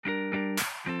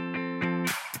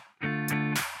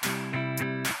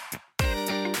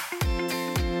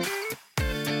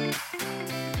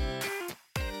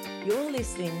You're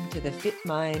listening to the Fit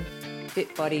Mind,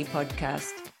 Fit Body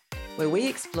podcast, where we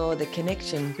explore the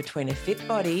connection between a fit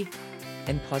body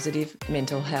and positive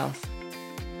mental health.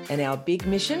 And our big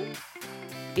mission?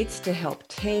 It's to help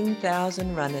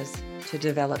 10,000 runners to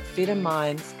develop fitter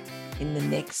minds in the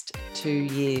next 2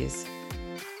 years.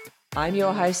 I'm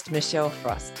your host, Michelle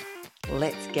Frost.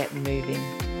 Let's get moving.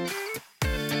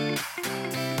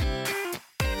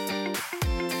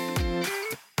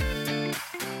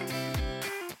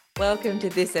 Welcome to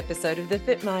this episode of the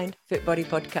Fit Mind, Fit Body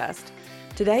podcast.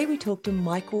 Today we talk to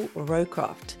Michael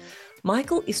Rowcroft.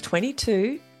 Michael is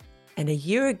 22 and a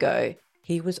year ago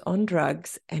he was on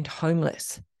drugs and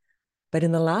homeless. But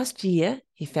in the last year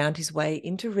he found his way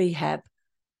into rehab,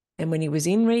 and when he was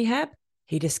in rehab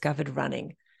he discovered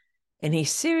running. And he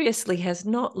seriously has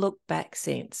not looked back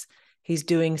since. He's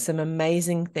doing some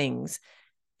amazing things,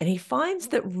 and he finds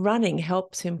that running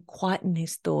helps him quieten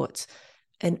his thoughts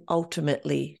and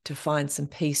ultimately to find some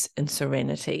peace and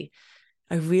serenity.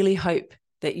 I really hope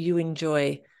that you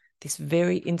enjoy this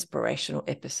very inspirational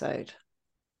episode.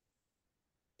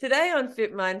 Today on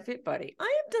Fit Mind, Fit Body, I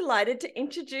am delighted to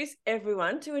introduce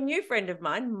everyone to a new friend of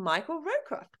mine, Michael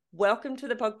Rowcroft. Welcome to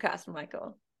the podcast,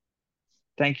 Michael.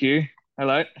 Thank you.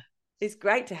 Hello. It's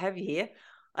great to have you here.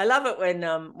 I love it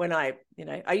when I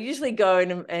usually go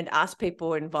and ask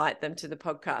people, invite them to the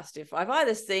podcast if I've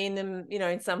either seen them,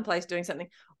 in some place doing something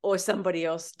or somebody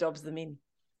else dobs them in,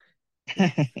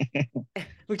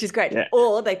 which is great. Yeah.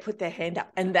 Or they put their hand up,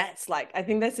 and that's I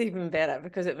think that's even better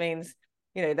because it means,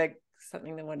 they're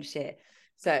something they want to share.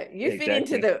 So you fit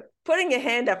into the putting your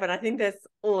hand up, and I think that's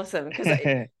awesome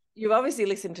because you've obviously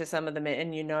listened to some of them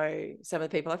and some of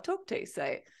the people I've talked to.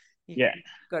 So you've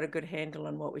got a good handle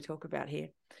on what we talk about here.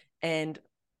 And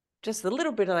just the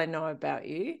little bit I know about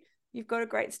you, you've got a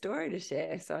great story to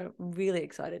share. So I'm really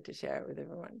excited to share it with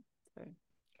everyone. So,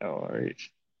 all right.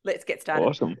 Let's get started.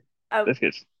 Awesome.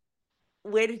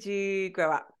 Where did you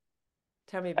grow up?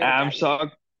 Tell me a bit about you.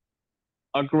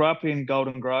 I grew up in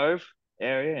Golden Grove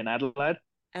area in Adelaide.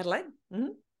 Adelaide?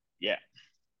 Mm-hmm. Yeah.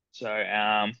 So,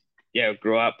 I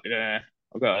grew up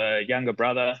I've got a younger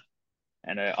brother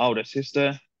and an older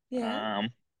sister. Yeah.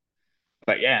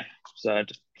 So I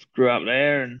just grew up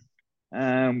there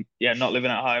and, not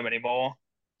living at home anymore.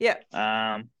 Yeah.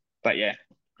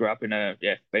 Grew up been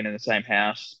in the same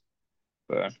house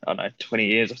for, I don't know, 20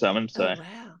 years or something. So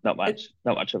wow. not much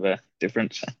of a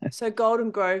difference. So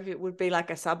Golden Grove, it would be like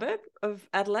a suburb of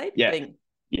Adelaide?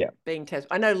 Yeah. Being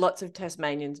I know lots of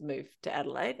Tasmanians move to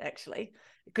Adelaide, actually,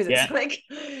 because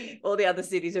it's all the other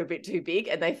cities are a bit too big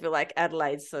and they feel like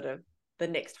Adelaide's sort of the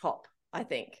next hop, I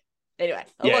think. Anyway,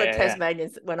 a lot of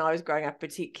Tasmanians, when I was growing up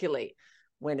particularly,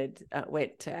 went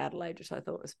to Adelaide, which I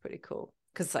thought was pretty cool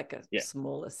because it's like a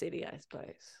smaller city, I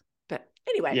suppose. But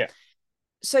anyway,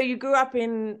 so you grew up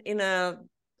in a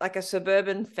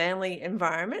suburban family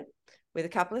environment with a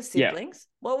couple of siblings.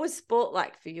 What was sport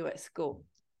like for you at school?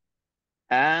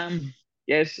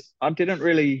 Yes, I didn't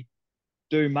really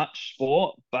do much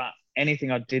sport, but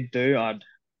anything I did do,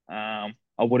 I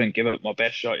wouldn't give it my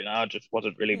best shot. I just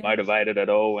wasn't really motivated at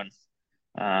all. And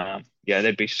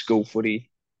there'd be school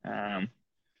footy.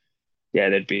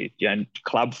 There'd be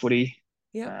club footy.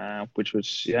 Which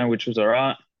was all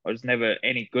right. I was never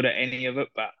any good at any of it,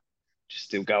 but just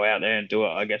still go out there and do it.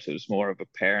 I guess it was more of a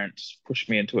parents pushed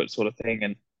me into it sort of thing,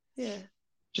 and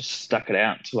just stuck it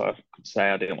out until I could say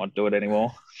I didn't want to do it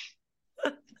anymore.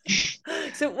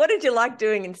 So what did you like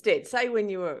doing instead? Say when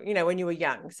you were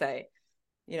young, say,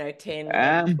 10,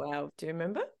 11, 12, do you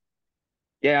remember?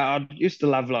 Yeah, I used to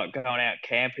love going out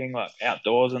camping,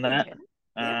 outdoors and that.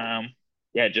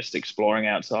 Just exploring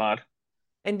outside.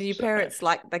 And do your parents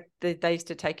they used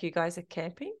to take you guys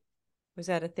camping? Was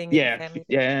that a thing? Yeah, in your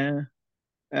family?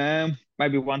 Yeah.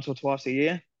 Maybe once or twice a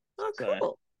year. Oh,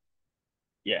 cool.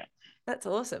 Yeah. That's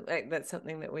awesome. That's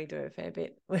something that we do a fair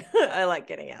bit. I like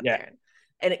getting out there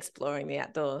and exploring the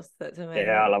outdoors. That's amazing.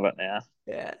 Yeah, I love it now.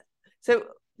 Yeah. So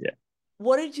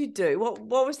what did you do?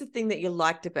 What was the thing that you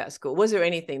liked about school? Was there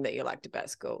anything that you liked about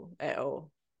school at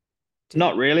all?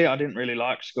 Not really. I didn't really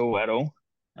like school at all.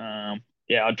 I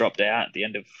dropped out at the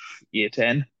end of year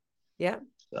 10. Yeah.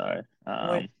 So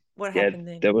what happened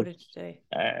then? What did you do?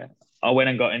 I went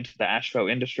and got into the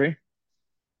asphalt industry.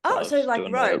 Oh, so like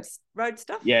road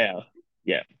stuff? Yeah,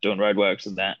 doing road works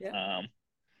and that.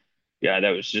 Yeah. That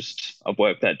was just, I've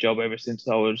worked that job ever since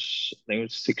I think it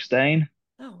was 16.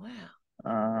 Oh,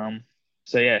 wow.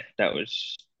 That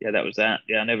was that.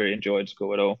 Yeah, I never enjoyed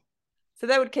school at all. So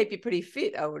that would keep you pretty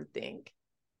fit, I would think.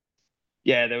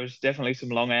 Yeah, there was definitely some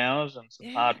long hours and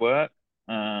some hard work.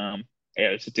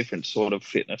 It's a different sort of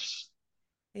fitness.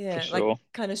 for Yeah, like sure.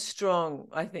 kind of strong,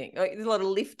 I think. Like, there's a lot of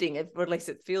lifting, or at least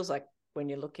it feels like when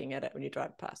you're looking at it, when you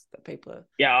drive past, that people are.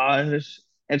 Yeah,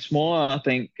 it's more, I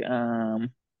think,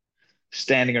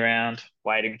 standing around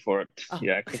waiting for it, Oh,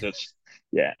 because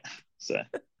yeah, so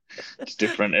it's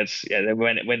different. It's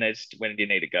when you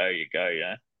need to go, you go,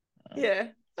 Um, yeah.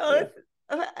 so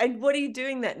Oh, yeah. and what are you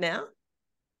doing that now?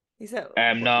 Is that No,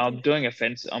 what you do I'm now? doing a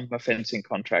fence. I'm a fencing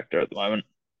contractor at the moment.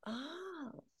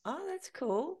 Oh, that's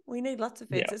cool. We need lots of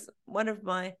Yeah, fences. I've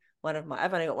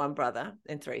only got one brother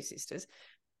and three sisters.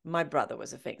 My brother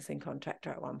was a fencing contractor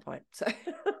at one point, so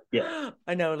yeah,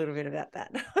 I know a little bit about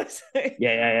that. yeah,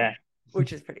 yeah, yeah,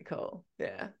 Which is pretty cool.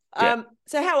 Yeah. yeah.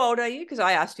 So how old are you? Because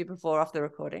I asked you before off the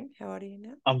recording. How old are you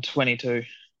now? I'm 22.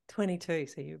 22.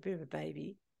 So you're a bit of a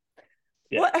baby.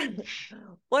 Yeah. What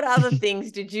what other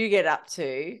things did you get up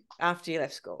to after you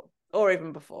left school, or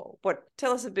even before?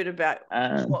 Tell us a bit about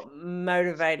Um, what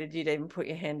motivated you to even put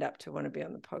your hand up to want to be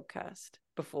on the podcast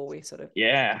before we sort of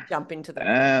yeah. jump into the meat.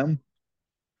 Um,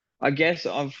 I guess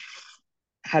I've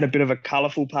had a bit of a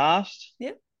colourful past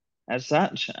Yeah. as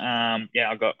such. Yeah,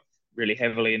 I got really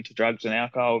heavily into drugs and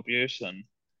alcohol abuse, and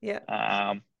Yeah.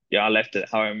 yeah, I left at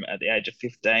home at the age of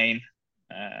 15.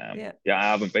 Yeah. Yeah, I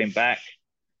haven't been back.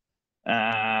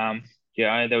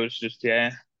 Yeah, there was just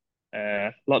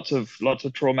lots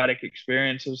of traumatic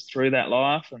experiences through that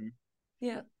life, and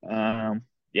Yeah.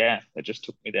 yeah, it just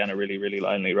took me down a really really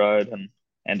lonely road, and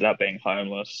ended up being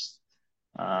homeless.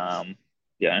 Um,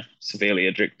 yeah, severely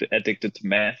addicted to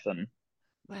meth, and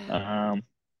Wow. um,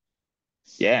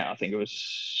 yeah, I think it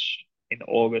was in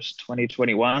August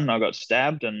 2021 I got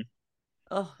stabbed, and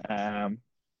Oh. um,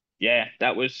 yeah,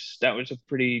 that was a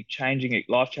pretty changing,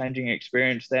 life-changing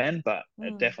experience then, but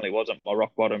it Mm. definitely wasn't my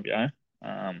rock bottom,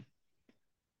 Um,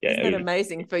 yeah, Isn't that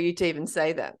amazing for you to even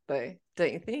say that, though?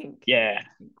 Don't you think? yeah,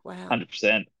 Wow.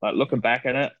 100%. Like looking back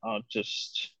at it,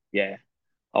 yeah,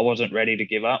 I wasn't ready to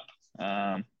give up.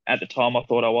 At the time, I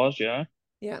thought I was, Yeah.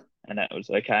 and that was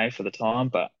okay for the time,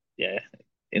 but yeah,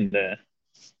 in the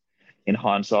in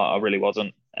hindsight, I really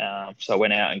wasn't. So I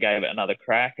went out and gave it another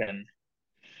crack, and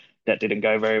that didn't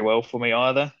go very well for me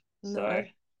either. So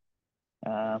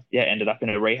No. yeah, ended up in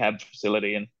a rehab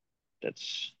facility, and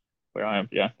that's where I am.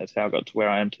 Yeah, that's how I got to where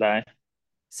I am today.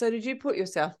 So did you put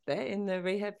yourself there in the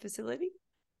rehab facility?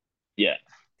 Yeah,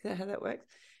 Is that how that works?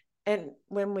 And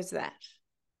when was that?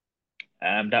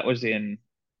 that was in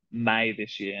May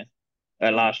this year, Oh,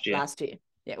 last year. last year.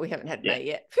 Yeah, we haven't had Yeah, May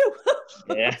yet. Phew.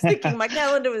 I yeah, was thinking my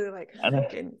calendar was like I know.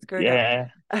 getting screwed up.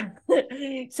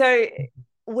 Yeah. So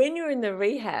when you were in the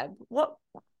rehab, what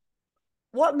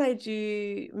made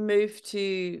you move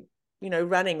to,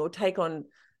 running or take on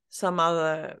some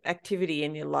other activity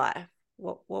in your life?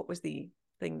 What was the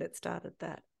thing that started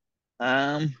that?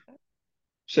 Um.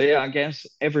 So yeah, I guess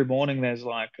every morning there's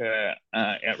like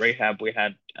at rehab we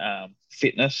had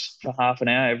fitness for half an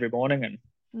hour every morning, and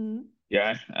Mm.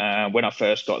 yeah, when I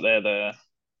first got there, the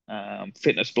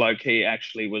fitness bloke, he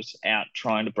actually was out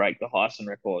trying to break the Heisen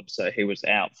record, so he was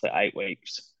out for 8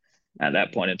 weeks at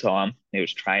that point in time. He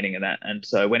was training and that, and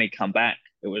so when he come back,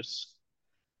 it was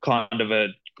kind of a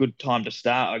good time to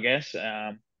start, I guess.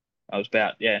 I was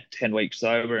about 10 weeks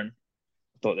sober, and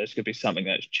thought this could be something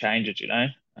that changes.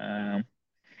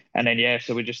 And then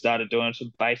so we just started doing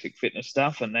some basic fitness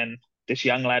stuff, and then this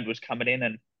young lad was coming in,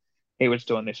 and he was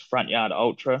doing this front yard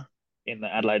ultra in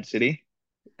the Adelaide City,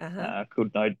 Uh-huh.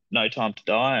 called No Time to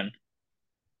Die,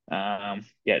 and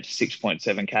yeah, it's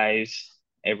 6.7 Ks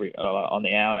every on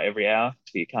the hour every hour,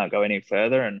 so you can't go any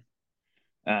further. And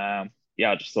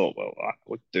yeah, I just thought, well, I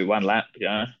would do one lap,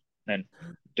 then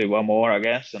do one more, I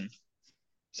guess. And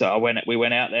so we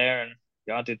went out there, and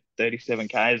yeah, I did 37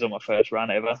 Ks on my first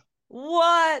run ever.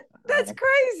 What? That's Um,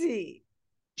 crazy.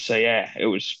 so yeah, it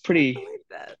was Can't pretty, believe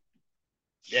that.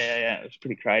 yeah, it was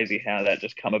pretty crazy how that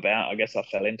just come about. I guess I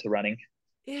fell into running.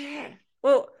 Yeah.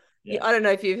 Well, Yeah, I don't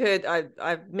know if you've heard,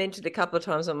 I've mentioned a couple of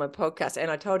times on my podcast,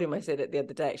 and I told him, I said it the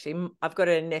other day, actually. I've got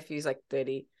a nephew who's like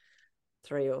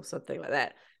 33 or something like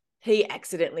that. He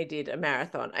accidentally did a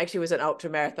marathon. Actually, it was an ultra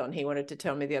marathon. He wanted to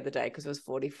tell me the other day because it was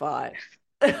 45.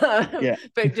 yeah,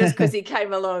 But just because he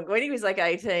came along when he was like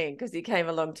 18, because he came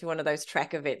along to one of those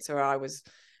track events where I was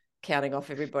counting off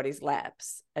everybody's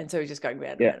laps. And so he was just going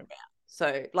round and yeah, round and round.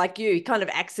 So, like you, he kind of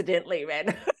accidentally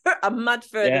ran a much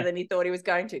further yeah, than he thought he was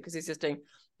going to, because he's just doing,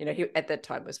 he at that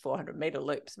time was 400-meter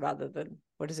loops rather than,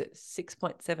 what is it,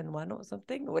 6.71 or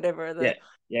something, or whatever yeah, the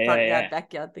yeah, front yeah, yard,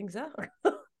 backyard things are.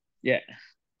 yeah.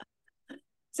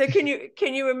 So can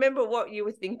you remember what you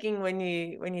were thinking when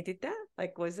you did that?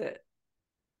 Like, was it?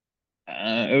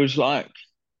 It was like,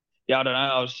 yeah, I don't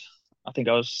know. I think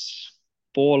I was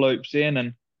 4 loops in,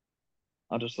 and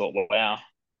I just thought, well, wow.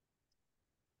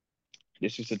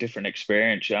 this is a different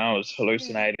experience. I was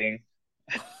Yeah. hallucinating.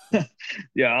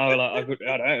 Yeah, I don't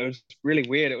know. It was really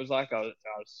weird. It was like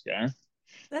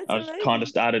That's I was kind of amazing.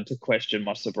 started to question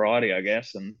my sobriety, I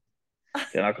guess, and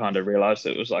then I kind of realized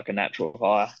it was like a natural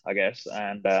high, I guess.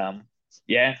 And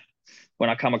yeah, when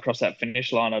I come across that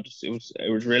finish line, it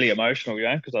was really emotional,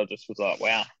 because I just was like,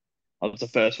 wow, I was the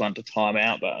first one to time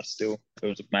out, but it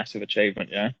was a massive achievement.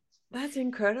 That's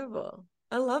incredible.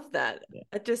 I love that. Yeah,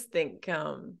 I just think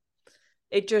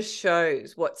it just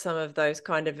shows what some of those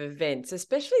kind of events,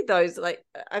 especially those like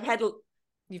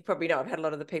you probably know, I've had a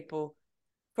lot of the people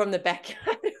from the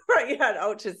backyard, backyard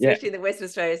ultras, yeah, especially in the Western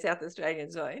Australia, South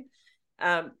Australian zone,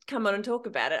 come on and talk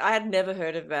about it. I had never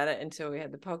heard about it until we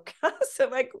had the podcast. So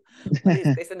I'm like, what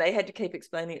is this? And they had to keep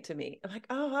explaining it to me. I'm like,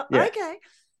 oh, yeah, okay.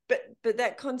 But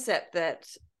that concept that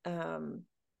um,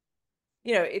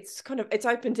 it's kind of, it's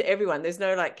open to everyone. There's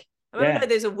no like, I mean, I know yeah,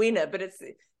 there's a winner, but it's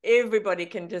everybody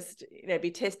can just,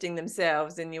 be testing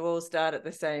themselves, and you all start at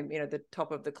the same, the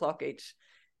top of the clock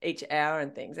each hour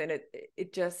and things. And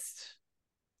it just,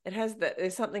 it has that,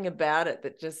 there's something about it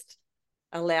that just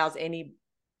allows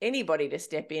anybody to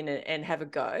step in and have a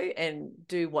go and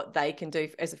do what they can do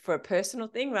as for a personal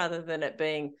thing, rather than it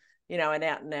being, an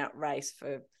out and out race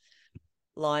for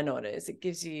line orders. It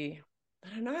gives you,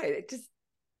 I don't know, it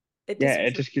yeah. just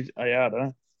It just gives, yeah, I don't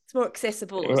know. it's more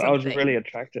accessible or I was really something.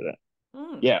 attracted to it.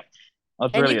 Mm. Yeah, I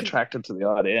was And you really can, attracted to the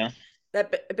idea.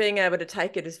 that being able to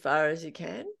take it as far as you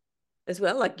can as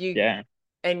well, like you, Yeah,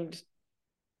 and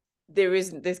there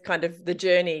isn't this kind of, the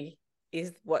journey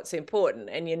is what's important,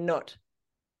 and you're not,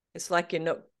 it's like you're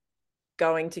not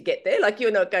going to get there, like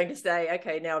you're not going to say,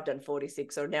 okay, now I've done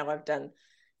 46 or now I've done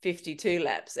 52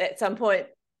 laps. At some point,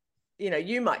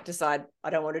 you might decide, I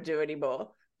don't want to do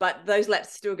anymore, but those laps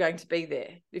are still going to be there,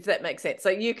 if that makes sense. So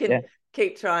you can yeah,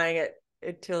 keep trying it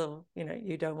until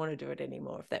you don't want to do it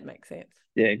anymore, if that makes sense.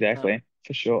 yeah, um, exactly,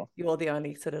 for sure. you're the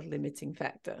only sort of limiting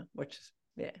factor, which,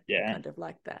 yeah, I Yeah, kind of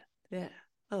like that. Yeah,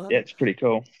 I love yeah, it. it's pretty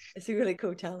cool. It's a really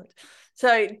cool talent.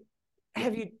 So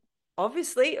have you,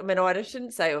 obviously, I mean, I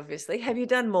shouldn't say obviously, have you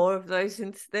done more of those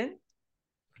since then?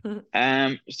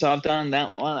 So I've done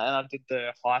that one, and I did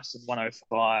the Heisen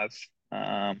 105,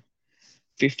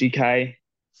 50K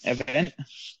event.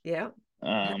 Yeah.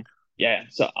 Um, yeah,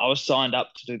 so I was signed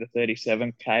up to do the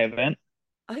 37K event,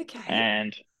 Okay.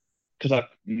 and because I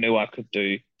knew I could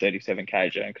do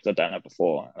 37K, because I'd done it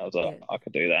before, and I was like, Yeah. I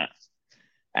could do that.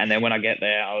 And then when I get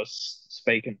there, I was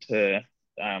speaking to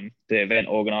the event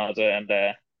organizer, and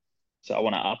so I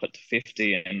want to up it to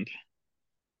 50, and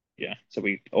yeah, so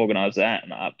we organized that,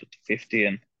 and I upped it to 50,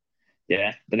 and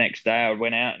yeah, the next day I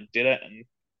went out and did it and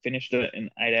finished it in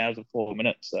 8 hours and 4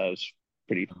 minutes. So I was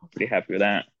pretty happy with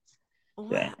that.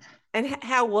 Yeah, Wow. And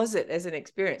how was it as an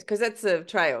experience? Because that's a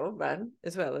trail run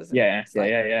as well, isn't it? yeah, It's yeah,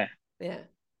 like, yeah, yeah, yeah.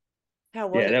 How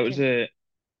was yeah. it? Can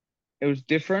It was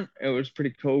different. It was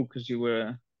pretty cool because you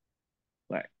were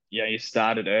like, yeah, you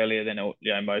started earlier than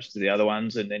most of the other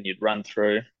ones, and then you'd run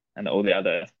through, and all the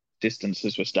other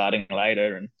distances were starting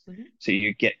later, and Mhm. so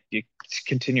you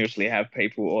continuously have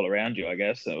people all around you. I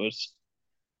guess it was,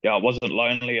 yeah, it wasn't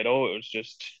lonely at all. It was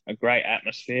just a great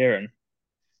atmosphere, and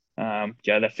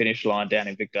yeah, the finish line down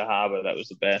in Victor Harbor, that was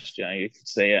the best. You could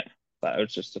see it, but it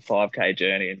was just a 5K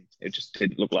journey, and it just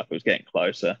didn't look like it was getting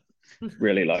closer.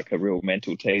 Really like a real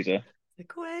mental teaser.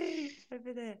 Like way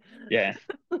over there. Yeah,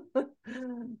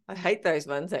 I hate those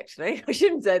ones, actually. I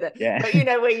shouldn't say that. yeah, But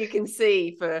where you can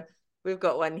see, we've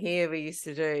got one here we used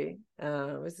to do.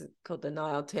 Was it called the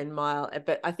Nile 10 mile?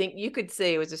 But I think you could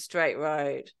see it was a straight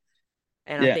road.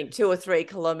 And I yeah, think 2 or 3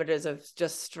 kilometers of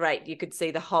just straight, you could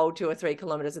see the whole 2 or 3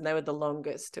 kilometers, and they were the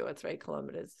longest 2 or 3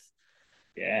 kilometers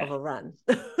yeah, of a run,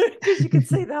 because you could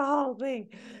see the whole thing.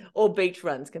 Or beach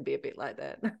runs can be a bit like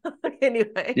that.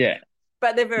 Anyway, yeah,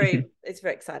 but it's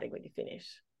very exciting when you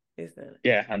finish, isn't it?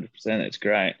 yeah, 100%. It's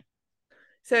great.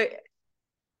 So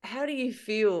how do you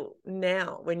feel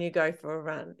now when you go for a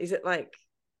run? Is it like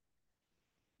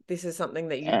this is something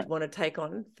that you Uh, want to take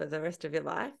on for the rest of your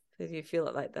life? Do you feel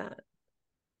it like that?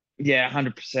 yeah,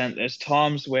 100%. There's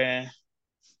times where,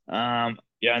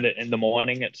 yeah, in the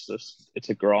morning it's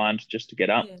a grind just to get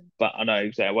up. Yeah. But I know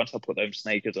exactly once I put those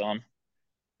sneakers on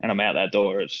and I'm out that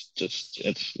door, it's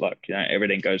like,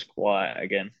 everything goes quiet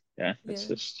again. Yeah, it's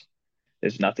Yeah. just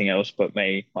there's nothing else but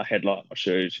me, my headlight, my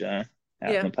shoes, out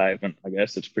on Yeah. the pavement. I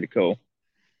guess it's pretty cool.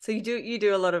 So you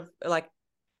do a lot of like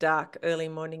dark early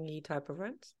morning type of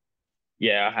runs?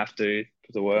 Yeah, I have to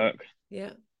for the Yeah. work.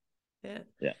 Yeah. Yeah.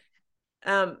 Yeah.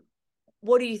 Um,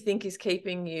 what do you think is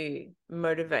keeping you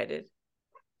motivated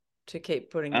to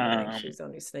keep putting your running Um, shoes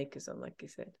on, your sneakers on, like you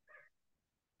said?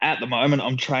 at the moment,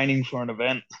 I'm training for an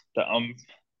event that I'm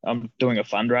I'm doing a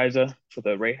fundraiser for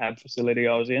the rehab facility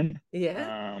I was in.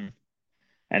 Yeah.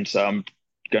 And so I'm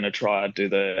going to try to do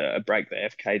break the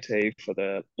FKT for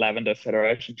the Lavender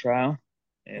Federation Trail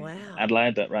in Wow.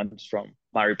 Adelaide that runs from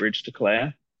Murray Bridge to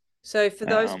Clare. So for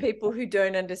those people who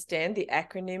don't understand the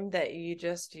acronym that you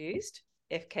just used,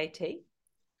 FKT.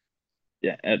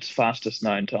 Yeah, it's fastest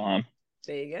known time.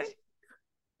 There you go.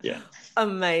 Yeah.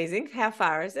 Amazing. How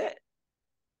far is it?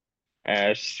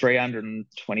 It's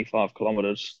 325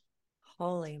 kilometers.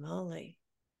 Holy moly.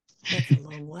 That's a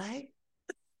long way.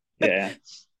 Yeah.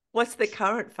 What's the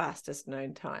current fastest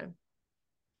known time?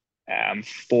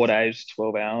 4 days,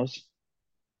 12 hours.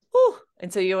 Ooh.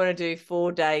 And so you want to do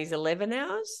 4 days, 11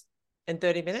 hours and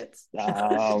 30 minutes?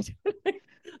 Because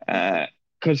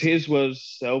his was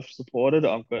self-supported.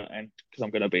 Because I'm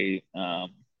going to be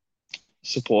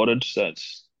supported, so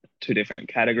it's two different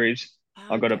categories.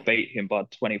 I've got to beat him by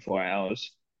 24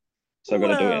 hours, so I've got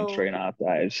to do it in 3.5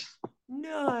 days.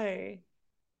 No.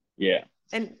 Yeah.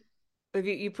 And have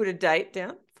you put a date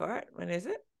down for it? When is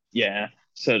it? Yeah.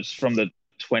 So it's from the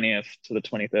 20th to the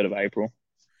 23rd of April.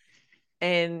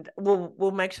 And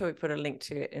we'll make sure we put a link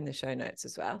to it in the show notes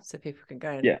as well, so people can go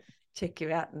and check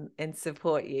you out and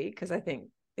support you. Because I think,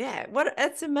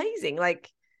 that's amazing. Like,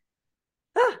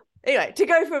 anyway, to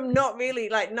go from not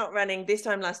running this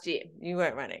time last year, you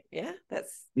weren't running. Yeah,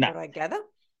 that's what I gather.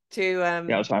 To I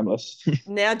was homeless.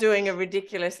 now doing a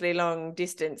ridiculously long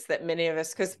distance that many of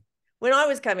us, because when I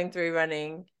was coming through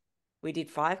running, we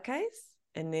did 5Ks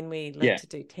and then we learned to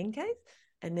do 10Ks.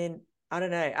 And then, I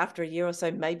don't know, after a year or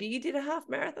so, maybe you did a half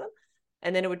marathon.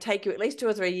 And then it would take you at least 2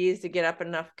 or 3 years to get up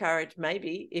enough courage,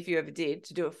 maybe, if you ever did,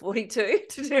 to do a 42,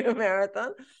 to do a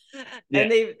marathon. Yeah.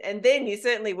 And then you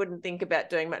certainly wouldn't think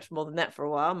about doing much more than that for a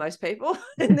while, most people.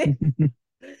 And then,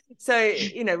 so,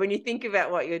 when you think about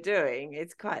what you're doing,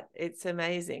 it's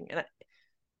amazing. And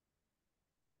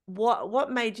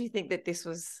what made you think that this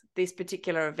was this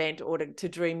particular event, or to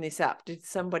dream this up? Did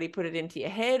somebody put it into your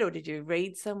head, or did you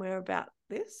read somewhere about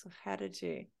this? How did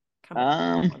you come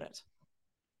on it?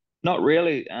 Not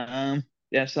really.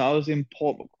 So I was in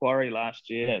Port Macquarie last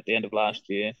year, at the end of last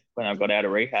year, when I got out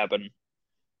of rehab, and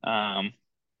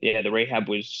the rehab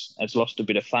has lost a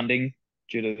bit of funding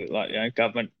due to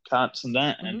government cuts and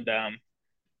that, and I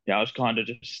was kind of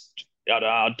just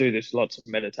I'll do this lots of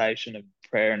meditation and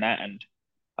prayer and that, and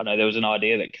I know there was an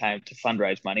idea that came to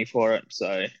fundraise money for it.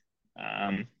 So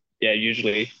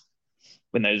usually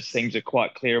when those things are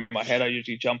quite clear in my head, I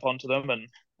usually jump onto them, and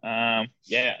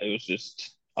it was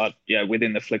just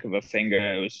within the flick of a finger,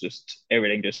 it was just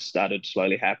everything just started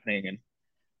slowly happening, and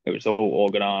it was all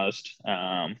organized.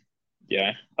 The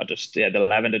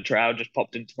Lavender Trail just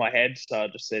popped into my head, so I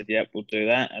just said, "Yep, we'll do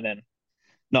that." And then,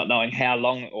 not knowing how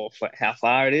long or how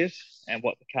far it is, and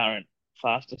what the current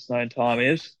fastest known time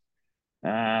is,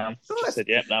 just said,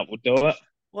 "Yep, no, we'll do it."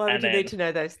 Why would you need to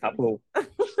know those things? A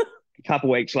couple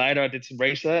of weeks later, I did some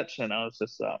research, and I was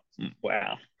just like,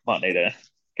 "Wow, might need to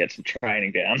get some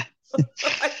training down."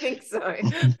 I think so.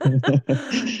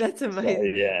 That's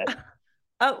amazing. So,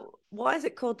 Oh, why is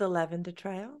it called the Lavender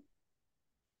Trail?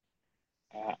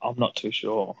 I'm not too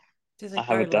sure. I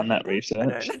haven't done that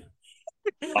research.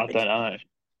 I don't know.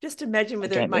 Just imagine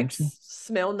whether it might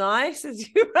smell nice as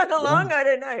you run along. Yeah. I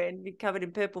don't know. And be covered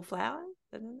in purple flowers.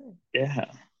 I don't know. Yeah,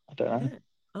 I don't know. Yeah.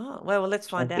 Oh, well, let's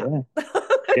find out.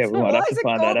 Yeah, we might have to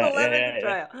find that out. The Lavender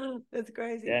Trail? That's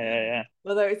crazy. Yeah.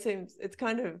 Although it sounds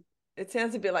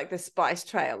a bit like the Spice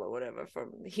Trail or whatever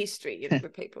from history, where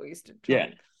people used to try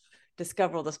and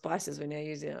discover all the spices we now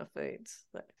use in our foods.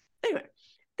 But anyway,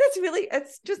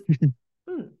 it's just,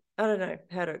 I don't know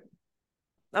how to.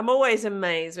 I'm always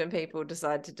amazed when people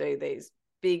decide to do these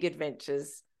big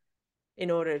adventures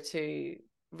in order to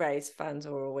raise funds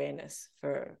or awareness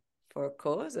for a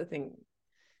cause. I think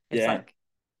it's like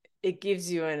it gives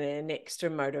you an extra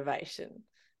motivation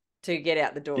to get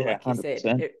out the door, like you 100%.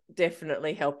 Said. It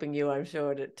definitely helping you, I'm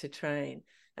sure, to train.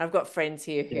 And I've got friends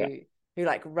here who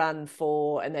like run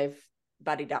for, and they've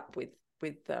buddied up with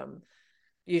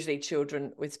usually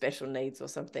children with special needs or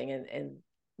something, and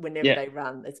whenever they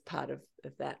run, it's part of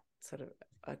that sort of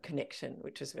a connection,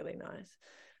 which is really nice.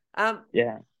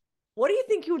 What do you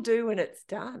think you'll do when it's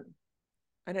done?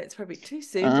 I know it's probably too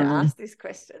soon to ask this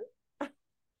question.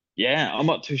 I'm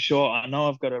not too sure. I know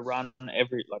I've got to run I've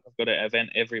got an event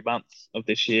every month of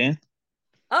this year.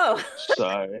 Oh.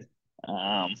 So,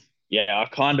 I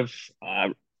kind of,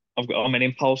 I'm an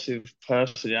impulsive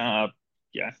person. I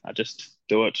just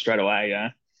do it straight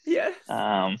away. Yes.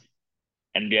 And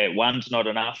one's not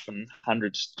enough, and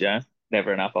hundreds,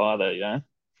 never enough either.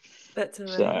 That's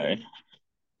amazing.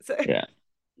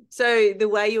 So the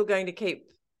way you're going to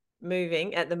keep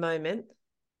moving at the moment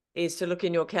is to look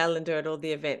in your calendar at all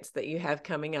the events that you have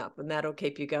coming up, and that'll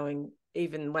keep you going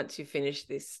even once you finish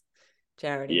this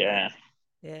charity Yeah. run.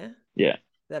 Yeah. Yeah.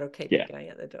 That'll keep you Yeah. going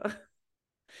out the door.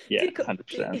 Yeah. Do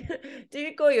 100%. do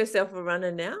you call yourself a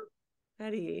runner now? How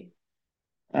do you?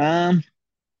 Um,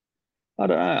 I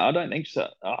don't know. I don't think so.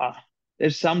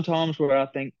 There's some times where I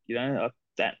think,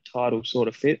 that title sort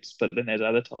of fits, but then there's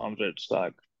other times where it's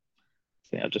like,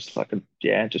 just like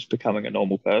just becoming a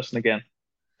normal person again,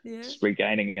 Yeah. just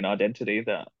regaining an identity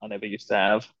that I never used to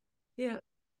have. Yeah.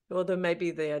 Or then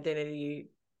maybe the identity you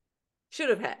should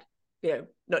have had, not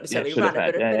Yeah, necessarily a should have runner,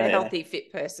 had. but Yeah, a yeah, healthy,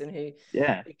 fit person who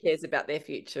yeah, cares about their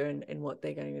future and what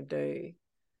they're going to do,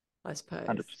 I suppose.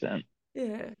 100%,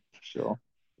 Yeah. for sure.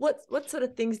 What sort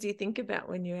of things do you think about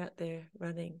when you're out there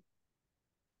running?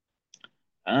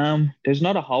 There's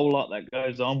not a whole lot that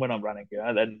goes on when I'm running,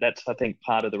 and that's I think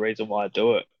part of the reason why I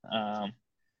do it.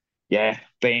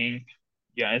 Being,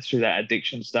 through that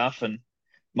addiction stuff, and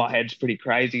my head's pretty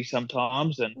crazy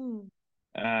sometimes, and Mm,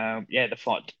 the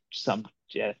fight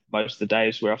most of the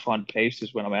days where I find peace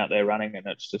is when I'm out there running and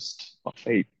it's just my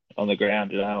feet on the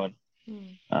ground, and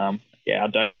mm, I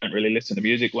don't really listen to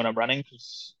music when I'm running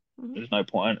because mhm. there's no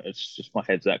point. It's just my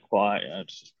head's that quiet.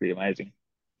 It's just pretty amazing.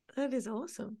 That is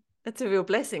awesome. That's a real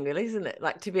blessing, really, isn't it?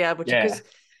 Like to be able to, Yeah, because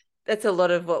that's a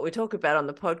lot of what we talk about on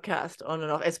the podcast on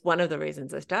and off. It's one of the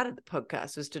reasons I started the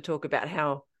podcast was to talk about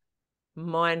how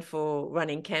mindful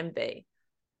running can be.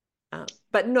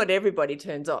 But not everybody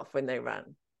turns off when they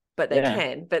run, but they yeah,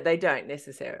 can, but they don't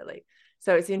necessarily.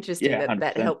 So it's interesting yeah,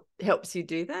 that 100%. helps you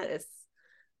do that. It's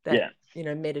Yeah,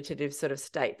 that, meditative sort of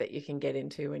state that you can get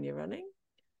into when you're running.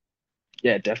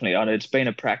 yeah, definitely. I know it's been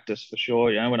a practice for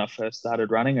sure. When I first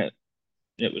started running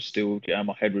it was still,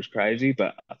 my head was crazy,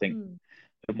 but I think Mm,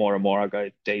 the more and more I go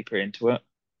deeper into it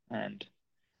and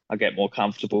I get more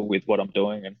comfortable with what I'm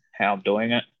doing and how I'm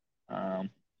doing it.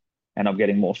 And I'm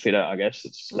getting more fitter, I guess.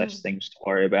 It's less mm. things to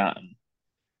worry about. And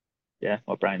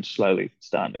my brain's slowly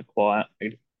starting to quiet.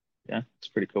 Yeah, it's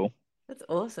pretty cool. That's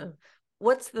awesome.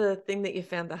 What's the thing that you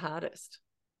found the hardest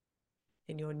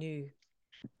in your new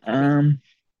hobby? Um,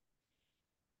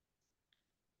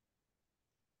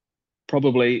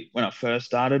 Probably when I first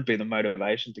started, be the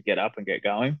motivation to get up and get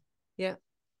going. Yeah.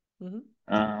 Mm-hmm.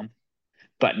 Um,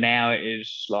 but now it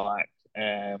is like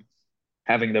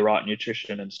having the right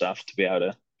nutrition and stuff to be able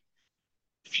to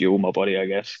fuel my body, I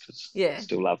guess, because I Yeah.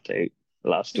 still love to eat.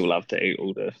 I still love to eat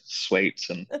all the sweets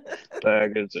and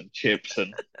burgers and chips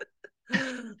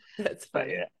That's but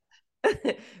funny. yeah,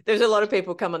 There's a lot of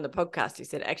people come on the podcast who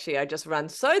said, actually, I just run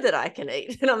so that I can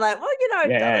eat. And I'm like, well, it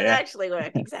doesn't yeah, actually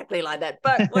work exactly like that.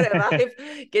 But whatever, if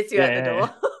it gets you out the yeah, door,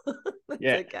 that's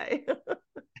yeah, okay.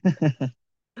 yeah,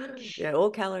 Yeah, all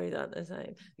calories aren't the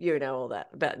same. You know all that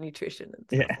about nutrition and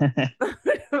stuff. yeah,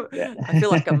 yeah, I feel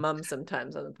like a mum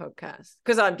sometimes on the podcast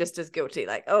because I'm just as guilty.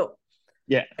 Like, oh,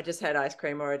 yeah, I just had ice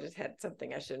cream or I just had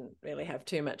something I shouldn't really have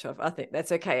too much of. I think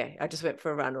that's okay. I just went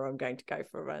for a run or I'm going to go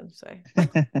for a run. So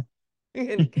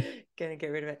going to get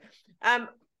rid of it.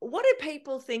 What do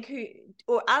people think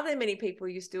or are there many people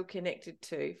you're still connected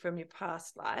to from your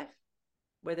past life,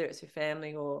 whether it's your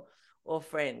family or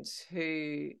friends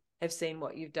who have seen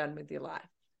what you've done with your life?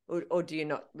 Or do you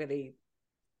not really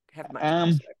have much um,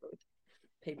 crossover with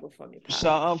people from your so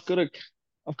past?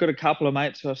 I've got a couple of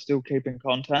mates who I still keep in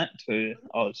contact who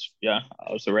I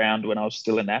was around when I was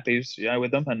still in nappies,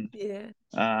 with them, and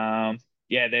Yeah.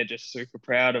 they're just super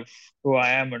proud of who I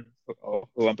am and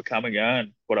who I'm becoming,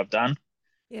 and what I've done.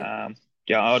 Yeah. Um,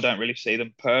 I don't really see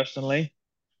them personally.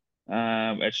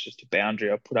 It's just a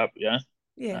boundary I put up,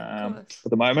 Yeah, of course. for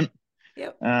the moment.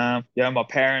 Yep. My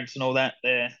parents and all that,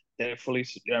 they're fully,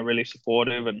 really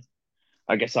supportive, and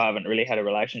I guess I haven't really had a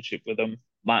relationship with them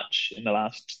much in the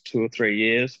last 2 or 3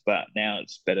 years, but now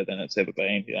it's better than it's ever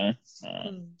been.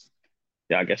 Mm.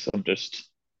 I guess I'm just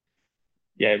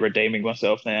redeeming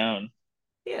myself now and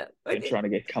Yeah. trying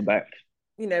to come back.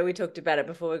 We talked about it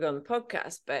before we got on the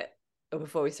podcast, or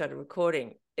before we started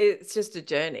recording. It's just a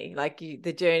journey. Like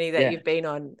the journey that Yeah, you've been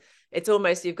on, it's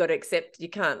almost you've got to accept. You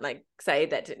can't like say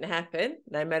that didn't happen.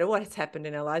 No matter what has happened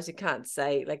in our lives, you can't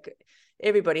say like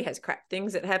everybody has crap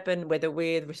things that happen, whether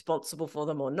we're responsible for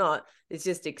them or not. It's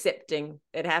just accepting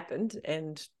it happened,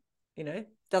 and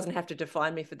doesn't have to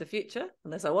define me for the future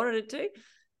unless I wanted it to.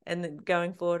 And then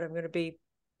going forward, I'm going to be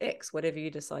X, whatever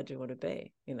you decide you want to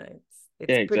be. yeah, It's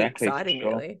pretty exactly, for exciting,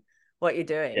 sure. really, what you're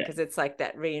doing, Yeah, because it's like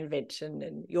that reinvention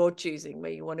and you're choosing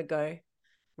where you want to go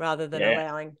rather than yeah,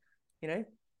 allowing, you know,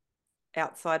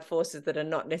 outside forces that are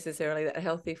not necessarily that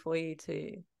healthy for you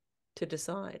to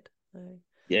decide. So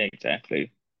yeah,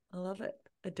 exactly. I love it.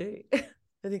 I do.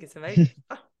 I think it's amazing.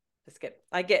 Oh,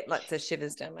 I get like the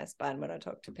shivers down my spine when I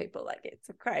talk to people. Like, it's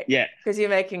great. Yeah. Because you're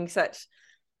making such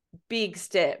big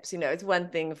steps. It's one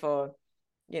thing for,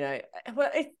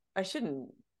 well, I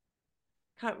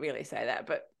can't really say that,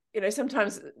 but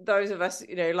sometimes those of us,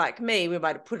 like me, we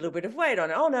might put a little bit of weight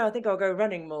on it. Oh no, I think I'll go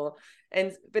running more.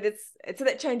 But it's so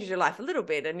that changes your life a little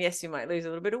bit. And yes, you might lose a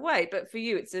little bit of weight, but for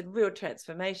you, it's a real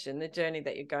transformation. The journey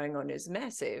that you're going on is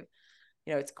massive.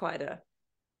 It's quite a,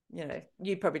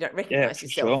 you probably don't recognize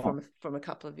yourself sure. from a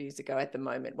couple of years ago at the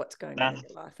moment, what's going on in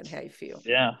your life and how you feel.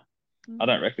 Yeah. I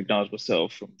don't recognize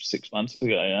myself from 6 months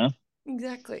ago. Yeah.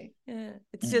 Exactly. Yeah.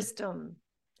 It's just,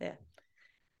 yeah,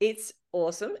 it's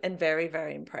awesome and very,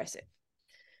 very impressive.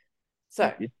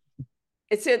 So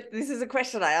this is a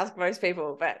question I ask most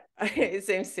people, but it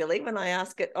seems silly when I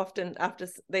ask it often after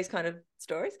these kind of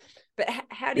stories. But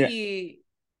how do you,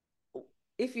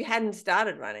 if you hadn't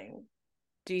started running,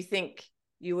 do you think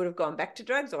you would have gone back to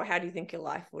drugs, or how do you think your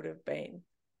life would have been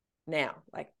now,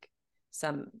 like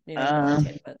some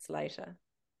 9-10 months later?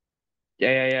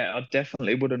 Yeah. I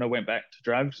definitely wouldn't have went back to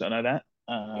drugs. I know that.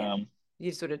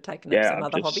 You've sort of taken up some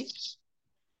other hobby,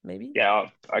 maybe. Yeah,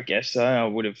 I guess so. I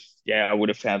would have. Yeah, I would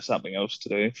have found something else to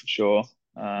do for sure.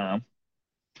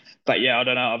 But yeah, I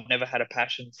don't know. I've never had a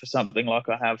passion for something like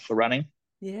I have for running.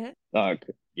 Yeah. Like,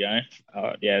 yeah,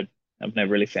 I've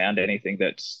never really found anything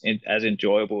that's as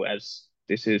enjoyable as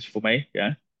this is for me.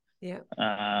 Yeah. Yeah.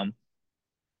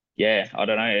 Yeah, I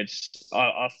don't know.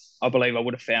 I believe I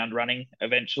would have found running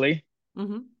eventually,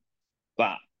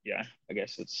 but yeah, I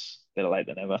guess it's better late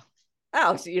than never.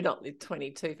 Oh, so you're not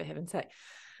 22, for heaven's sake.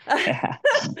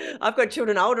 I've got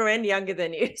children older and younger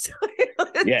than you, so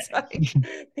Yeah.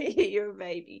 you're a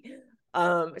baby.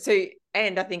 And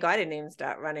I think I didn't even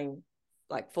start running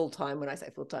like full time. When I say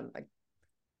full time, like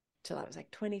till I was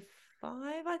like 25,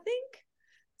 I think.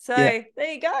 So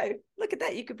there you go. Look at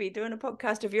that. You could be doing a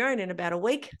podcast of your own in about a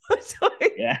week. If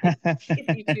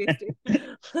you choose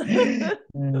to.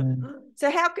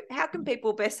 So how can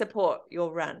people best support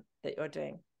your run that you're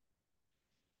doing?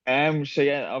 So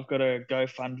yeah, I've got a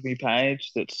GoFundMe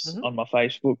page that's on my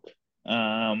Facebook.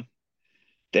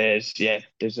 There's a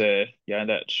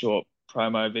that short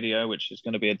promo video which is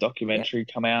going to be a documentary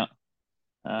come out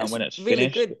when it's really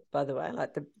finished. Good, by the way.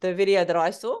 Like the video that I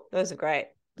saw, those are great.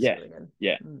 It's really good.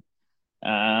 Yeah.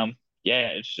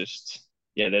 It's just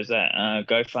there's that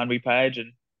GoFundMe page,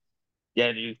 and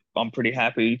I'm pretty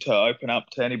happy to open up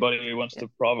to anybody who wants to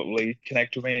privately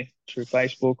connect with me through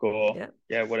Facebook or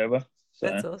whatever. So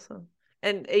that's awesome.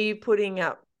 And are you putting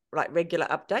up like regular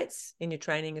updates in your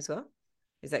training as well?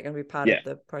 Is that going to be part of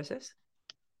the process?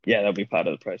 Yeah, that'll be part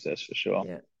of the process for sure.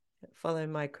 Yeah. Follow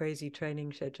my crazy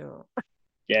training schedule.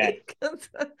 Yeah. I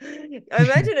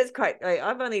imagine it's quite,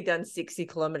 I've only done 60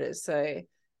 kilometers. So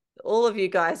all of you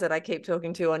guys that I keep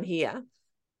talking to on here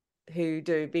who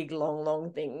do big,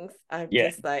 long things, I'm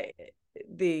just like,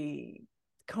 the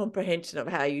comprehension of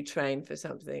how you train for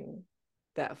something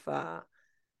that far,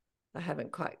 I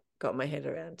haven't quite got my head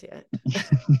around yet.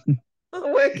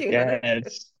 I'm working on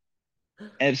it.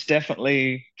 It's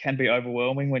definitely can be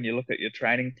overwhelming when you look at your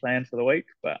training plan for the week,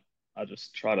 but I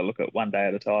just try to look at one day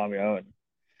at a time, and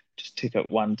just tick up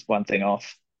one thing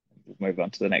off, move on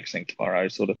to the next thing tomorrow,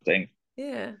 sort of thing.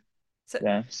 Yeah.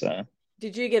 So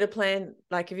did you get a plan?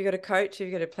 Like, have you got a coach? Have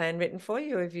you got a plan written for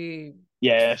you? Or have you?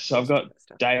 Yeah, so I've got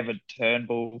David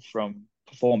Turnbull from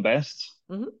Perform Best.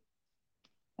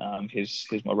 He's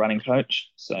my running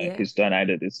coach, so he's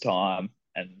donated his time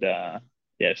and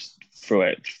through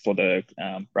it for the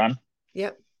run.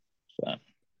 Yep. So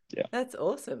that's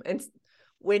awesome. And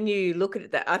when you look at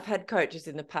it, that I've had coaches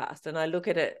in the past, and I look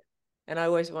at it, and I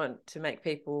always want to make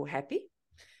people happy.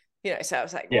 So I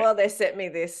was like, well, they set me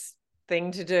this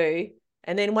thing to do,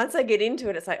 and then once I get into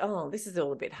it, it's like, oh, this is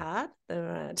all a bit hard.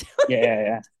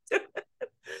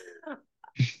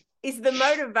 Is the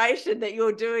motivation that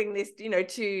you're doing this,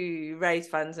 to raise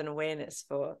funds and awareness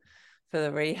for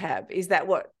the rehab, is that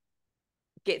what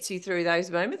gets you through those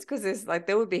moments? Because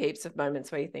there would be heaps of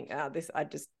moments where you think, I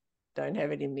just don't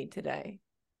have it in me today.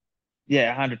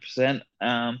 Yeah, 100%.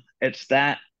 It's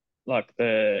that, like,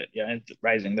 the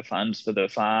raising the funds for the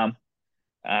farm,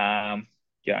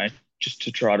 just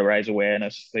to try to raise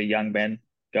awareness for young men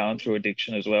going through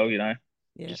addiction as well.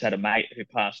 Just had a mate who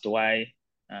passed away.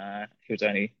 He was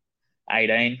only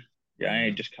 18.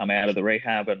 He'd just come out of the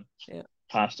rehab and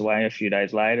passed away a few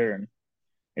days later, and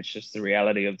it's just the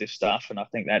reality of this stuff, and I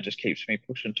think that just keeps me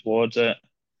pushing towards it.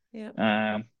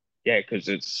 Because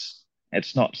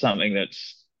it's not something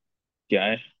that's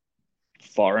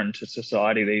foreign to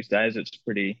society these days. It's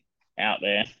pretty out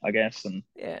there, I guess, and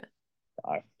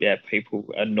people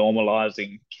are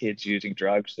normalizing kids using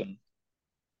drugs, and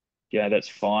yeah, that's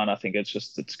fine. I think it's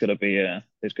got to be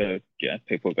there's got to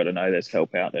people have got to know there's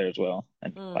help out there as well,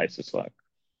 and Mm, places like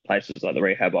the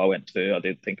rehab I went to, I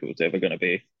didn't think it was ever going to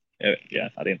be.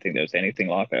 I didn't think there was anything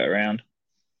like it around.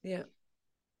 yeah,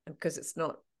 because it's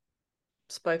not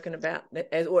spoken about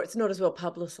or it's not as well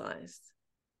publicized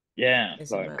Yeah,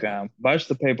 as you like might like.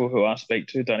 most of the people who I speak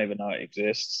to don't even know it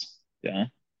exists. Yeah,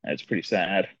 it's pretty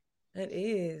sad. It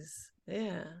is.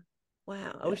 Yeah.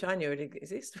 Wow. I Yeah, wish I knew it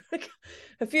existed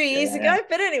a few years ago, yeah,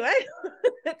 but anyway,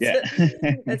 yeah.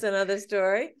 that's another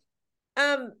story.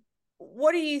 Um,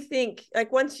 what do you think?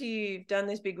 Like once you've done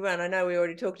this big run, I know we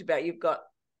already talked about you've got,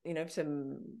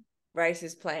 some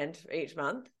races planned for each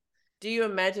month. Do you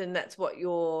imagine that's what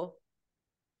your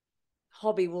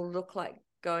hobby will look like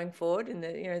going forward in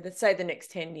let's say the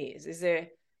next 10 years?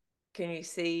 Can you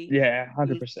see Yeah, you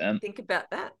 100%. think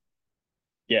about that?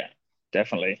 Yeah,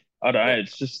 definitely. I don't know. Yeah.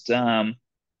 It's just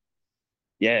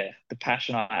yeah, the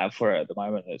passion I have for it at the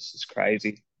moment is just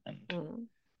crazy. And Mm.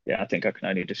 yeah, I think I can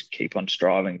only just keep on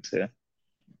striving to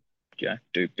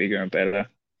do bigger and better,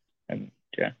 and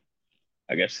yeah,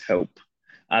 I guess help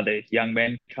other young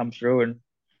men come through and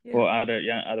Yeah. or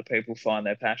other people find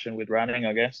their passion with running,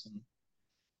 I guess, and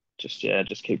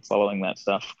just keep following that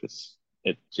stuff because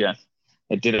it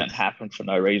didn't happen for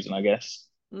no reason, I guess.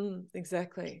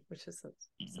 Exactly, which is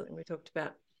something we talked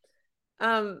about.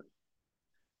 Um,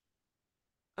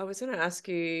 I was going to ask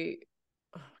you.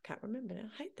 Oh, I can't remember now.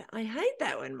 I hate that. I hate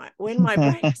that when my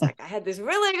brain is like, I had this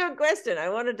really good question I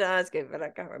wanted to ask you, but I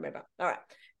can't remember. All right.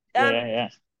 Yeah, yeah.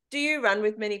 Do you run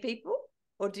with many people,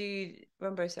 or do you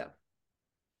run by yourself,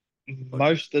 or just?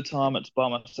 Most of the time it's by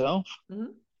myself.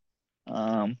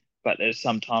 Mm-hmm. But there's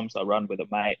sometimes I run with a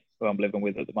mate who I'm living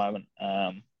with at the moment.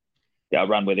 Yeah, I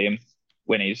run with him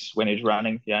when he's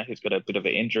running. Yeah, he's got a bit of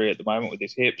an injury at the moment with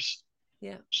his hips.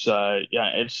 Yeah. So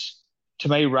yeah, it's to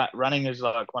me running is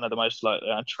like one of the most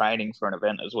training for an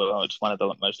event as well. It's one of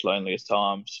the most loneliest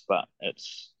times, but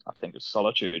I think it's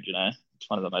solitude. It's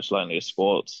one of the most loneliest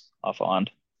sports I find.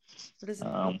 What is it?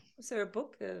 Um, Was there a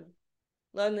book? The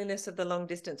Loneliness of the Long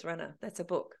Distance Runner. That's a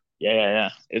book. yeah, yeah, yeah.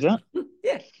 Is it?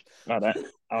 Yeah. I don't.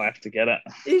 I'll have to get it.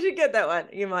 You should get that one.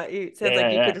 It sounds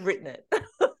like you Yeah, could have written it.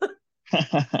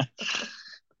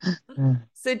 yeah.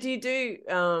 So do you do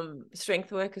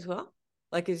strength work as well?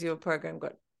 Like, is your program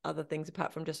got other things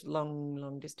apart from just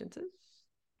long distances?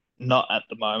 Not at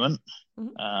the moment.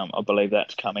 Mm-hmm. I believe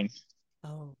that's coming.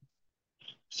 Oh,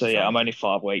 So yeah, I'm exciting. only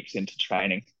 5 weeks into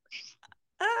training.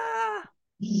 Ah.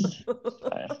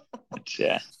 So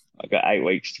yeah, I've got 8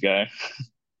 weeks to go.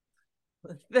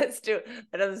 That's still,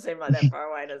 that doesn't seem like that far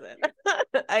away, does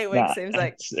it? 8 weeks Nah, seems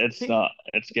like it's not.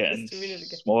 It's getting just a minute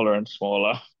ago. smaller and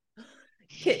smaller.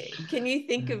 Can you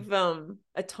think of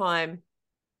a time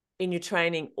in your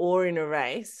training or in a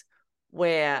race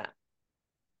where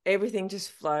everything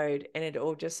just flowed and it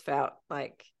all just felt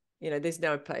like, there's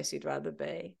no place you'd rather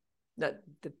be? Not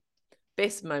the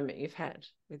best moment you've had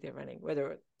with your running,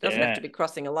 whether it doesn't have Yeah, to be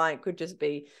crossing a line, it could just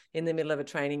be in the middle of a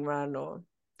training run, or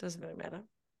doesn't really matter.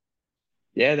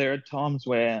 yeah. There are times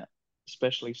where,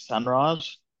 especially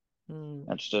sunrise, Mm.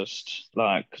 it's just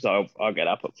like because I get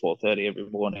up at 4:30 every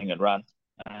morning and run.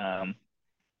 Um,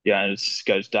 yeah, it just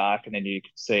goes dark, and then you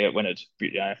can see it when it's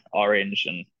orange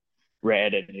and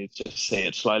red, and you just see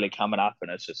it slowly coming up,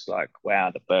 and it's just like,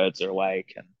 wow, the birds are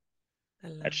awake, and I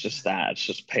love it's just that. that, it's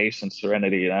just peace and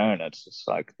serenity, and it's just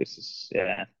like this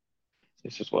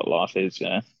is what life is,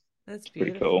 That's it's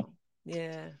pretty cool. beautiful.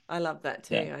 Yeah, I love that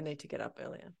Yeah. too. I need to get up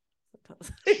earlier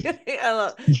sometimes. I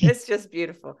love it's just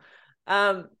beautiful.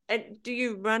 And do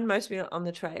you run mostly on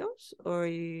the trails, or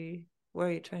where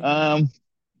are you training now? Um,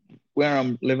 where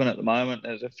I'm living at the moment,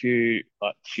 there's a few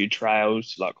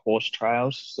trails, like horse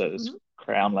trails. So there's Mm-hmm.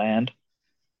 Crown land.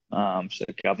 So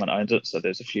the government owns it. So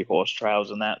there's a few horse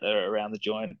trails and that are around the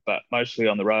joint, but mostly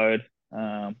on the road.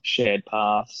 Shared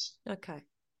paths, Okay.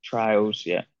 trails,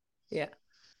 yeah, Yeah.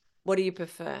 What do you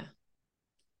prefer?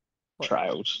 What?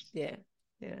 trails. Yeah.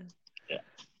 Yeah. Yeah.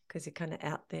 Because you're kind of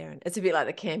out there, and it's a bit like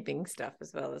the camping stuff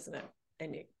as well, isn't it?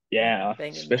 And you, Yeah,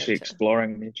 being in especially nature.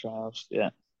 exploring new trails.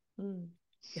 Yeah. Mm.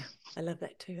 Yeah, I love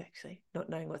that too. Actually, not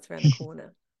knowing what's around the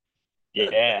corner.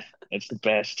 Yeah, it's the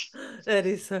best. That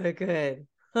is so good.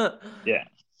 Huh. Yeah.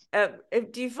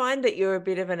 Do you find that you're a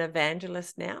bit of an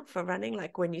evangelist now for running?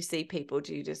 Like when you see people,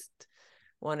 do you just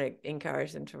want to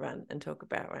encourage them to run and talk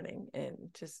about running and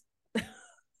just?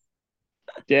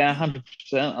 Yeah,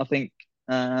 100%. I think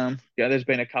there's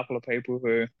been a couple of people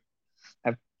who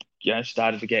have I'm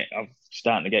starting to get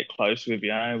close with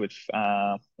with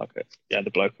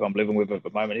the bloke who I'm living with at the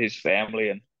moment, his family,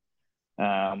 and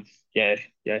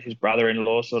his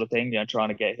brother-in-law sort of thing, trying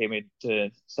to get him into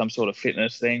some sort of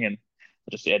fitness thing, and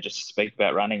just speak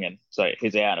about running, and so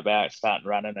he's out and about starting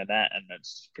running and that, and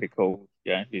it's pretty cool.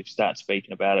 You start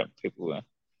speaking about it, people are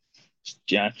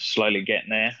slowly getting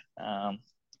there. I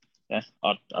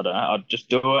don't know, I'd just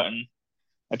do it, and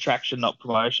attraction, not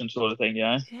promotion, sort of thing.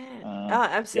 Yeah. Oh, People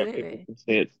absolutely. can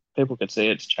see it. People can see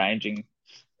it's changing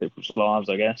people's lives,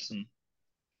 I guess, and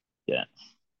yeah,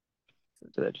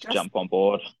 so they just Just, jump on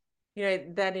board.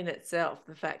 that in itself,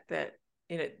 the fact that,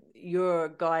 you're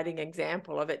a guiding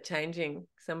example of it changing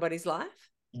somebody's life.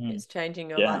 It's changing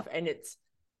your Yeah. life, and it's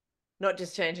not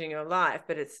just changing your life,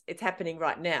 but it's happening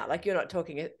right now. Like, you're not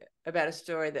talking about a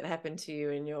story that happened to you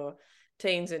in your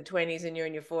teens and 20s and you're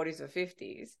in your 40s or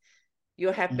 50s.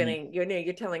 You're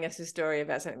telling us a story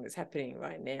about something that's happening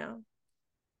right now,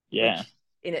 Yeah. which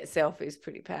in itself is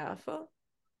pretty powerful.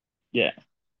 Yeah.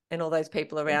 And all those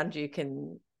people around you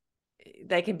can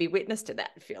be witness to that,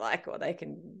 if you like, or they're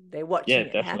Yeah, watching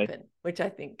it definitely. happen, which I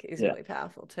think is Yeah. really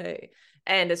powerful too.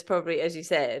 And it's probably, as you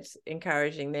said,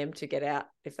 encouraging them to get out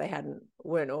if they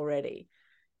weren't already,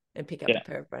 and pick up a Yeah.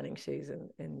 pair of running shoes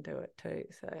and do it too.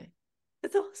 So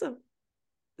it's awesome.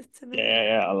 It's Yeah. amazing.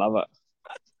 Yeah. I love it.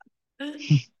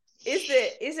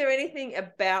 Is there anything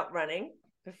about running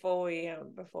before we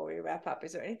wrap up?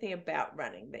 Is there anything about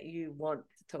running that you want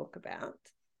to talk about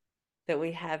that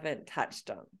we haven't touched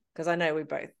on? Because I know we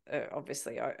both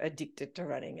obviously are addicted to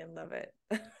running and love it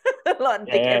a lot, and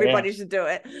think Yeah. everybody should do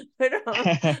it.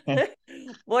 Yeah. But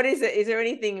what is it? Is there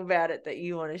anything about it that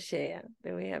you want to share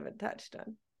that we haven't touched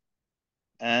on?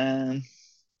 um,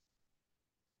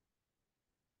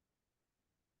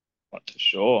 Not too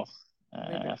sure. We've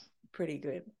been Uh, pretty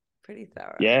good, pretty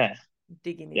thorough, yeah.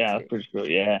 digging Yeah. into That's pretty good.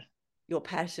 Yeah. your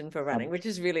passion for running, Um, which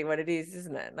is really what it is,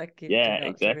 isn't it? Like, you've yeah.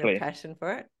 developed a real Exactly. passion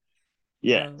for it.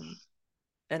 Yeah. Um,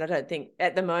 and I don't think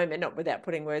at the moment, not without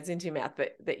putting words into your mouth,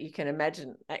 but that you can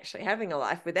imagine actually having a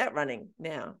life without running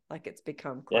now. Like, it's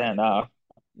become quite Yeah. a No.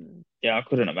 thing. Yeah. I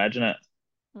couldn't imagine it.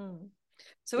 Mm.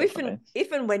 So Definitely.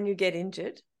 if and when you get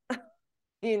injured,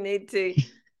 you need to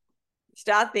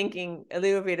start thinking a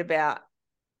little bit about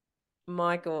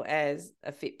Michael as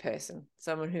a fit person,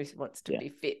 someone who wants to Yeah. be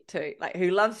fit too, like who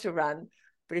loves to run.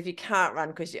 But if you can't run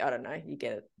because I don't know, you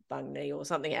get a bung knee or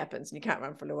something happens and you can't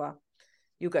run for a little while,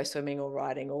 you'll go swimming or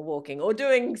riding or walking or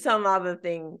doing some other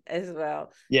thing as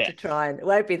well, Yeah. to try, and it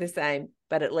won't be the same,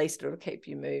 but at least it'll keep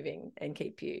you moving and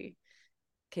keep you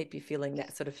feeling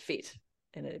that sort of fit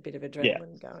and a bit of Yeah.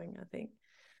 adrenaline going. I think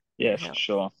Yeah. that For helps.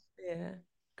 sure. Yeah,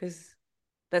 because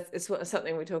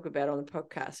something we talk about on the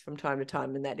podcast from time to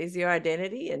time, and that is your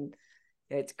identity. And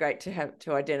it's great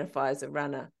to identify as a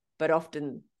runner, but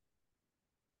often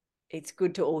it's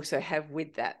good to also have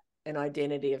with that an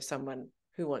identity of someone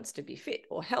who wants to be fit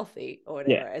or healthy or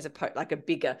Yeah. whatever, as like a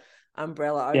bigger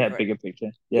umbrella Yeah. over it. Bigger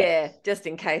picture. Yeah. Yeah, just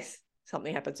in case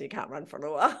something happens and you can't run for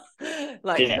a while.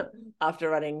 Like, Yeah. after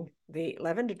running the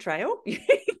Lavender Trail,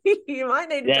 you might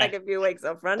need to Yeah. take a few weeks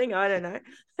off running. I don't know.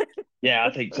 Yeah.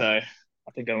 I think so.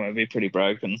 I think I'm gonna be pretty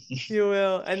broken. You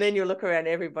will. And then you look around,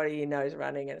 everybody you know is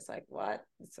running, and it's like, what?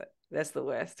 That's the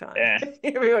worst time. Yeah.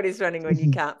 Everybody's running when you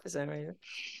can't for some reason.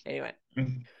 Anyway.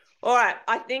 All right.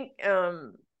 I think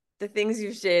the things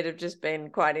you've shared have just been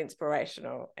quite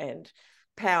inspirational and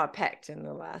power packed in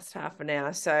the last half an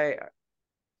hour. So,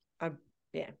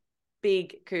 yeah,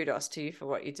 big kudos to you for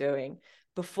what you're doing.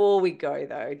 Before we go,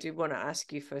 though, I do want to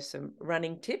ask you for some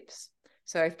running tips.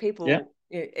 So if Yeah. people,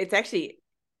 it's actually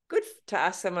good to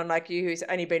ask someone like you who's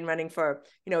only been running for,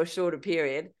 a shorter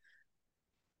period.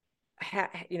 How,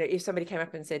 if somebody came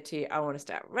up and said to you, I want to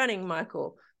start running,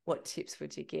 Michael, what tips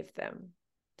would you give them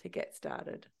to get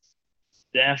started?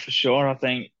 Yeah, for sure. I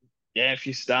think, if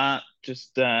you start,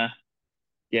 just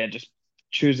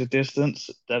choose a distance.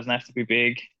 It doesn't have to be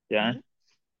big. Mm-hmm.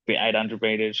 Be 800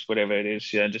 meters, whatever it is.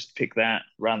 Just pick that,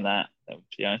 run that.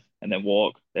 And then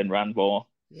walk, then run more.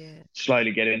 Yeah.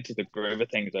 Slowly get into the groove of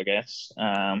things, I guess.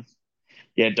 Don't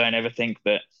ever think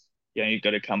that you've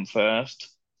got to come first.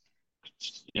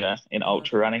 In I love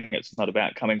ultra that. running, it's not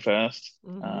about coming 1st.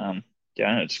 Mm-hmm.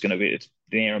 It's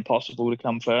near impossible to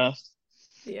come first.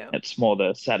 Yeah. It's more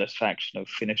the satisfaction of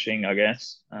finishing, I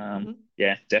guess. Mm-hmm.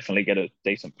 Definitely get a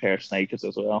decent pair of sneakers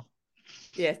as well.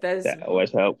 Yes, that is That always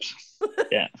important. helps.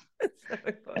 Yeah. That's so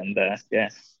important. And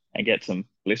and get some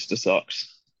blister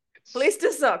socks.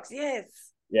 Blister socks, yes.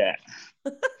 Yeah.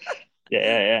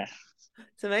 Yeah.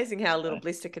 It's amazing how a little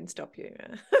blister can stop you.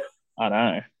 I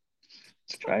know.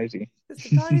 It's crazy.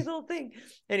 Just a tiny little thing.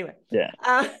 Anyway, Yeah.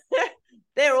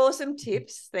 they're awesome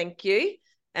tips. Thank you.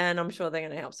 And I'm sure they're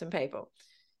going to help some people.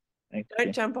 Thank Don't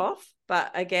you. jump off.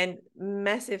 But again,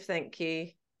 massive thank you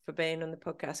for being on the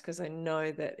podcast, because I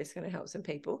know that it's going to help some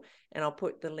people. And I'll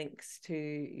put the links to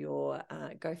your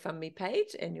GoFundMe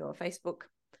page and your Facebook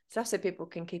stuff so people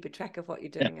can keep a track of what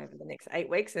you're doing over the next 8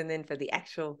 weeks. And then for the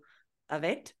actual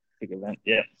event. Big event,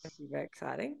 yeah. That'd be very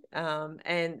exciting.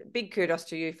 And big kudos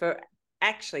to you for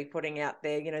actually putting out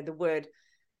there, you know, the word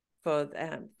for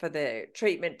the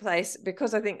treatment place,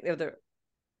 because I think the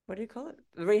what do you call it?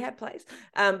 The rehab place.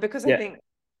 Because I think,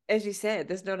 as you said,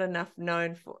 there's not enough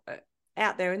known for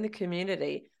out there in the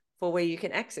community for where you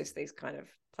can access these kind of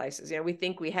places. You know, we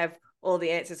think we have all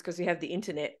the answers because we have the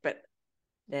internet, but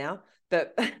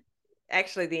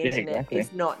actually the internet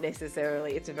is not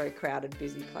necessarily, it's a very crowded,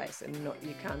 busy place, and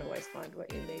you can't always find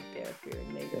what you need there if you're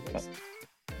in need of it.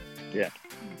 Yeah.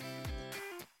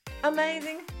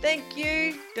 Amazing. Thank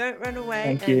you. Don't run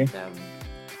away. Thank you.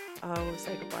 I will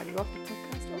say goodbye to you off the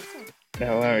podcast also.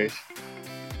 No worries.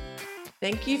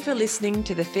 Thank you for listening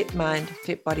to the Fit Mind,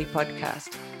 Fit Body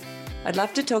podcast. I'd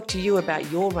love to talk to you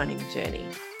about your running journey.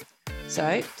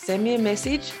 So send me a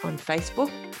message on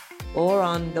Facebook or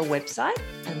on the website,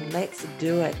 and let's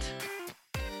do it.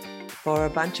 For a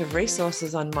bunch of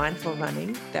resources on mindful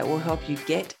running that will help you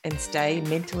get and stay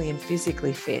mentally and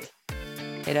physically fit,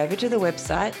 head over to the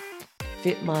website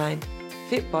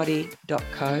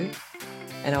fitmindfitbody.co,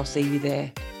 and I'll see you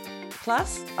there.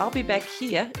 Plus, I'll be back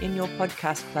here in your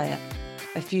podcast player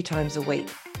a few times a week.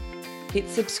 Hit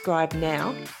subscribe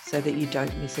now so that you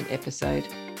don't miss an episode.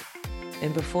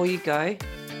 And before you go,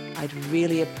 I'd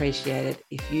really appreciate it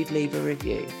if you'd leave a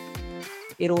review.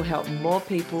 It'll help more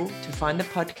people to find the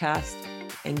podcast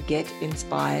and get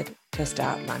inspired to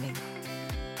start running.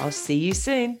 I'll see you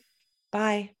soon.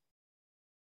 Bye.